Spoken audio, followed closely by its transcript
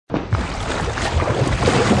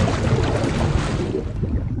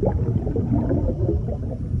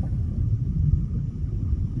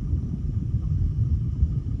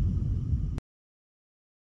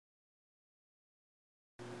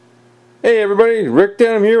Hey everybody, Rick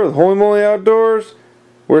Denham here with Holy Moly Outdoors.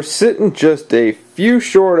 We're sitting just a few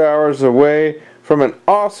short hours away from an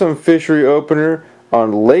awesome fishery opener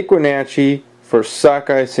on Lake Wenatchee for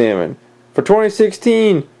sockeye salmon. For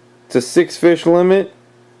 2016, it's a 6 fish limit,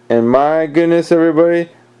 and my goodness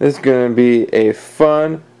everybody, this is going to be a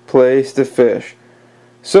fun place to fish.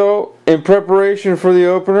 So, in preparation for the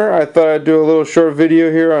opener, I thought I'd do a little short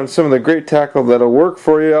video here on some of the great tackle that'll work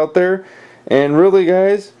for you out there. And really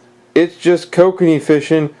guys, it's just kokanee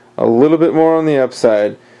fishing a little bit more on the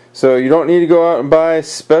upside. So you don't need to go out and buy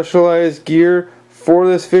specialized gear for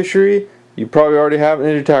this fishery. You probably already have it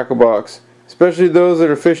in your tackle box. Especially those that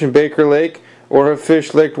are fishing Baker Lake or have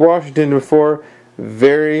fished Lake Washington before.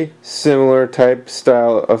 Very similar type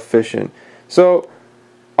style of fishing. So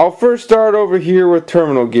I'll first start over here with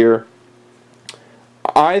terminal gear.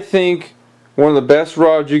 I think one of the best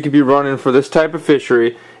rods you could be running for this type of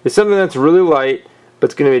fishery is something that's really light, but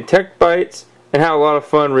it's going to be tech bites and have a lot of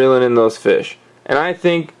fun reeling in those fish. And I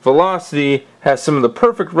think Velocity has some of the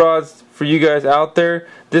perfect rods for you guys out there.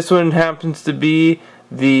 This one happens to be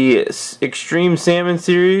the Extreme Salmon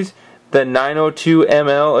series, the 902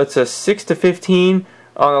 ml. It's a 6 to 15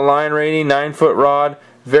 on the line rating, 9-foot rod,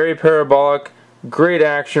 very parabolic, great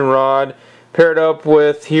action rod. Paired up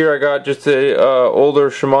with, here I got just a older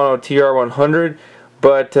Shimano TR100,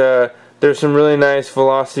 but there's some really nice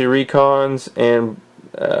Velocity Recons, and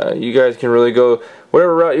you guys can really go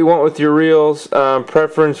whatever route you want with your reels.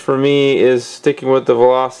 Preference for me is sticking with the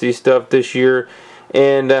Velocity stuff this year,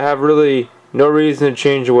 and have really no reason to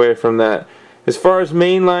change away from that. As far as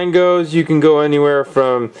mainline goes, you can go anywhere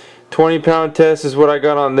from 20-pound test is what I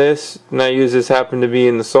got on this, and I use this, happen to be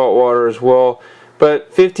in the saltwater as well.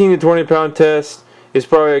 But 15 to 20-pound test is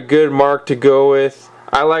probably a good mark to go with.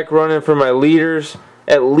 I like running for my leaders.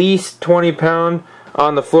 At least 20-pound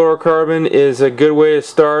on the fluorocarbon is a good way to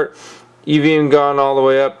start. You've even gone all the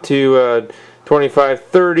way up to 25,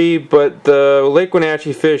 30, but the Lake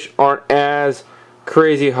Wenatchee fish aren't as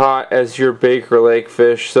crazy hot as your Baker Lake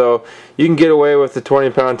fish, so you can get away with the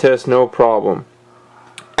 20-pound test no problem.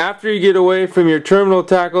 After you get away from your terminal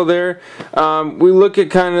tackle there, we look at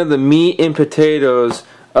kind of the meat and potatoes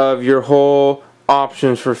of your whole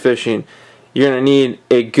options for fishing. You're going to need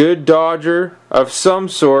a good dodger of some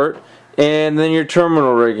sort, and then your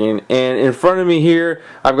terminal rigging. And in front of me here,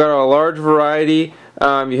 I've got a large variety.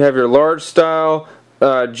 You have your large style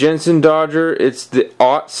Jensen dodger. It's the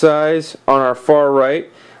aught size on our far right.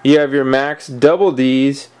 You have your Max double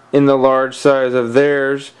D's in the large size of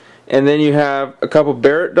theirs. And then you have a couple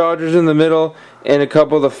Barrett dodgers in the middle and a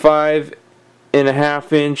couple of the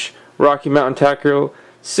 5.5-inch Rocky Mountain Tackle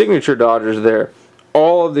signature dodgers there.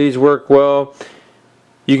 All of these work well.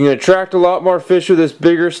 You can attract a lot more fish with this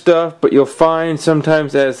bigger stuff, but you'll find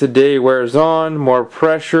sometimes as the day wears on, more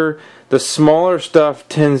pressure, the smaller stuff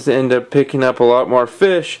tends to end up picking up a lot more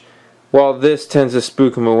fish, while this tends to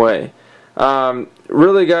spook them away.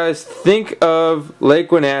 Really guys, think of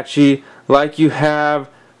Lake Wenatchee like you have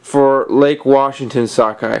for Lake Washington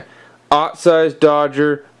sockeye. Aught size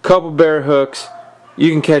dodger, couple bare hooks,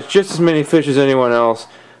 you can catch just as many fish as anyone else.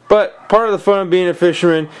 But part of the fun of being a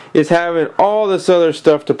fisherman is having all this other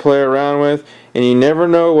stuff to play around with, and you never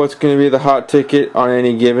know what's going to be the hot ticket on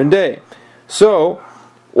any given day. So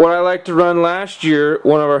what I like to run last year,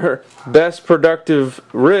 one of our best productive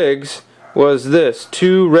rigs, was this: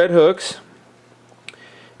 2 red hooks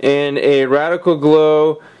and a Radical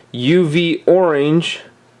Glow UV orange,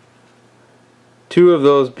 2 of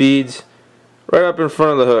those beads right up in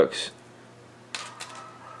front of the hooks.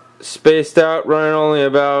 Spaced out, running only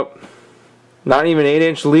about not even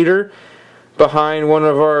 8-inch leader behind one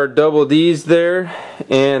of our double D's there,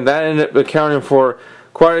 and that ended up accounting for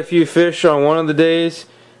quite a few fish on one of the days.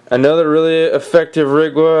 Another really effective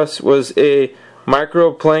rig was a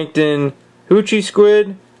microplankton hoochie squid,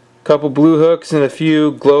 a couple blue hooks and a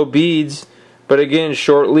few glow beads, but again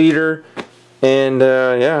short leader, and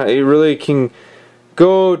yeah, it really can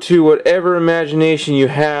go to whatever imagination you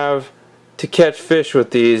have to catch fish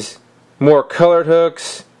with these. More colored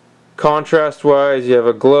hooks, contrast wise, you have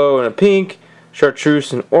a glow and a pink,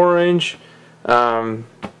 chartreuse and orange.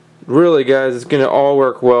 Really guys, it's going to all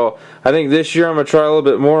work well. I think this year I'm going to try a little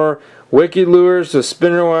bit more wicked lures, so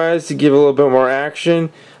spinner wise, to give a little bit more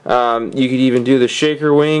action. You could even do the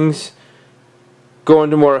shaker wings. Go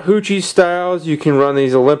into more hoochie styles, you can run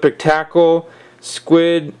these Olympic tackle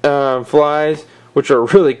squid flies, which are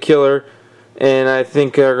really killer, and I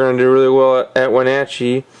think are going to do really well at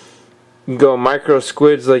Wenatchee. You can go micro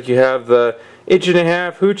squids like you have the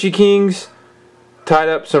 1.5-inch hoochie kings, tied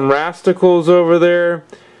up some rasticles over there.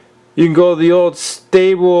 You can go the old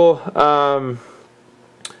stable, the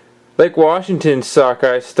Lake Washington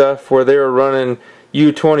Sockeye stuff where they were running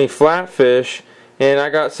U20 flatfish, and I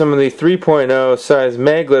got some of the 3.0 size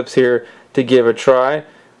mag lips here to give a try.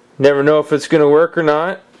 Never know if it's going to work or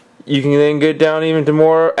not. You can then get down even to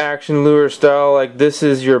more action lure style, like this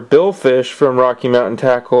is your billfish from Rocky Mountain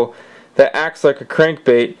Tackle that acts like a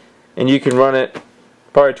crankbait, and you can run it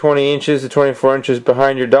probably 20 inches to 24 inches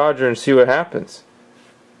behind your Dodger and see what happens.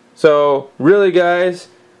 So really guys,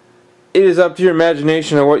 it is up to your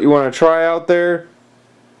imagination on what you want to try out there.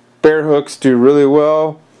 Bear hooks do really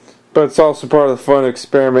well, but it's also part of the fun to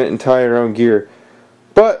experiment and tie your own gear.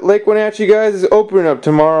 But Lake Wenatchee, guys, is opening up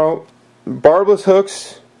tomorrow. Barbless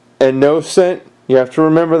hooks and no scent. You have to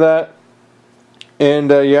remember that.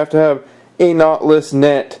 And you have to have a knotless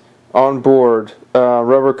net on board,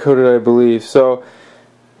 rubber coated, I believe. So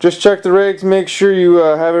just check the rigs, make sure you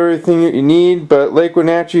have everything that you need. But Lake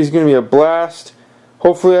Wenatchee is going to be a blast.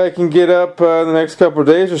 Hopefully I can get up in the next couple of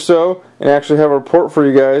days or so and actually have a report for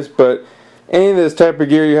you guys. But any of this type of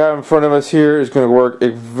gear you have in front of us here is going to work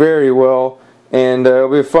very well. And it'll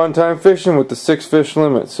be a fun time fishing with the 6 fish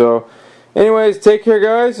limit. So anyways, take care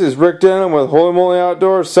guys. This is Rick Denham with Holy Moly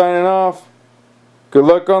Outdoors signing off. Good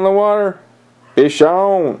luck on the water. Fish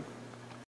on.